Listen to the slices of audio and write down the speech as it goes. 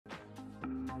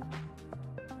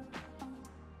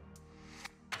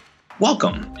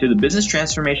Welcome to the Business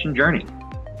Transformation Journey.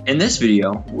 In this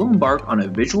video, we'll embark on a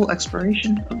visual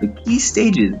exploration of the key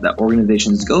stages that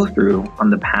organizations go through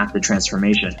on the path to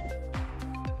transformation.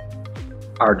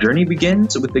 Our journey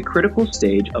begins with the critical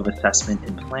stage of assessment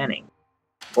and planning.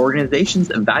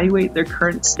 Organizations evaluate their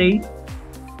current state,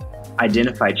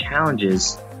 identify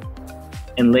challenges,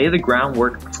 and lay the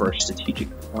groundwork for a strategic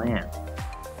plan.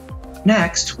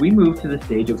 Next, we move to the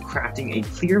stage of crafting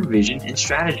a clear vision and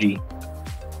strategy.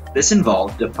 This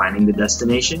involves defining the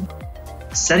destination,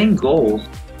 setting goals,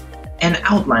 and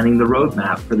outlining the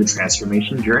roadmap for the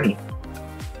transformation journey.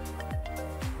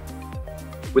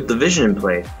 With the vision in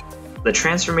place, the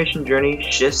transformation journey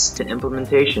shifts to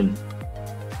implementation.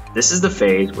 This is the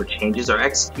phase where changes are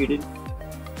executed,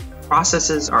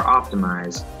 processes are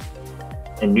optimized,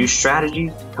 and new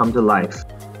strategies come to life.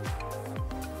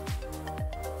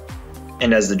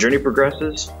 And as the journey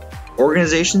progresses,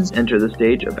 organizations enter the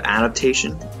stage of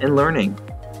adaptation and learning.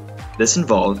 This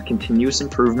involves continuous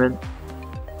improvement,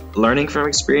 learning from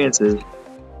experiences,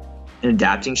 and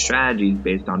adapting strategies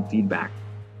based on feedback.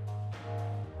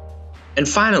 And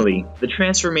finally, the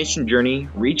transformation journey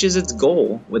reaches its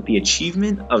goal with the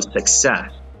achievement of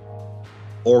success.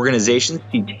 Organizations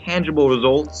see tangible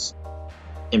results,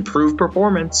 improved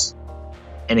performance,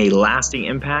 and a lasting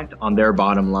impact on their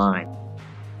bottom line.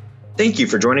 Thank you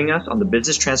for joining us on the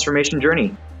Business Transformation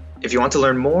Journey. If you want to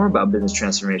learn more about business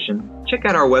transformation, check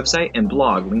out our website and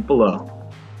blog linked below.